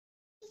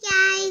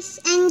boys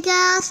and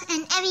girls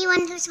and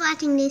everyone who's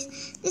watching this.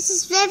 This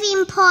is very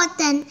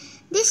important.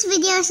 This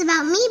video is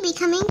about me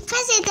becoming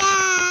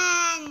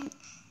president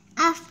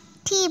of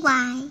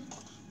TY.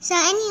 So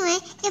anyway,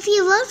 if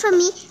you vote for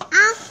me,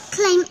 I'll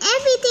claim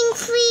everything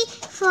free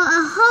for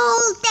a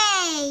whole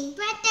day.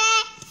 Brother,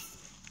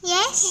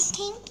 yes?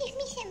 can you give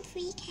me some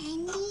free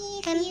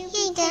candy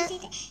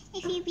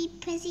if you be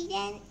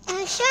president?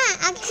 Oh sure,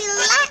 I'll give you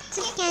lots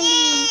of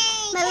candy.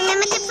 But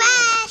remember to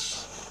brush.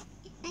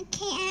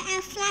 Okay,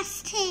 I'll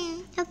floss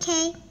too.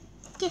 Okay,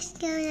 just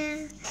go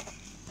now.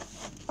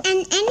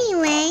 And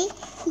anyway,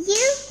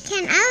 you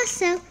can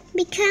also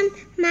become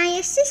my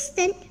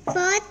assistant for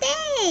a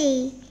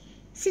day.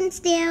 Since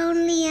there are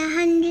only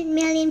 100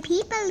 million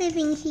people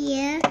living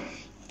here,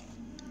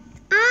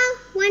 all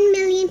 1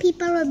 million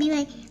people will be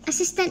my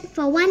assistant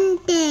for one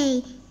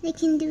day. They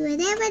can do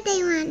whatever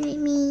they want with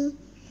me.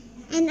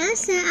 And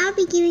also, I'll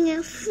be giving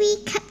out free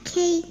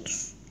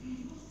cupcakes.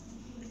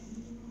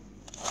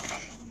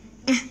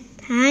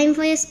 Time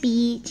for your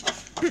speech.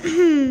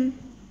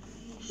 Hello,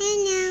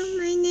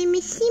 my name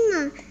is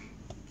Seamore.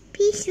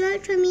 Please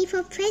vote for me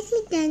for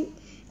president,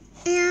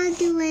 and I'll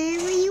do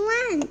whatever you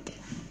want.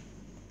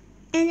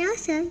 And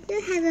also,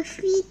 you'll have a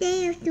free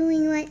day of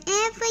doing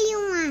whatever you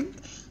want.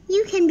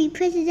 You can be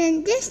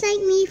president just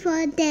like me for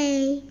a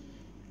day.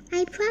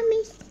 I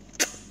promise.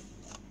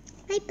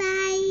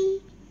 Bye-bye.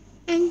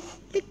 And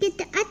look at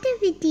the other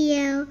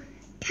video.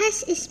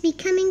 Tuss is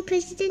becoming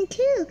president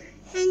too.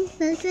 And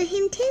vote for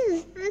him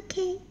too.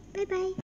 Okay, bye-bye.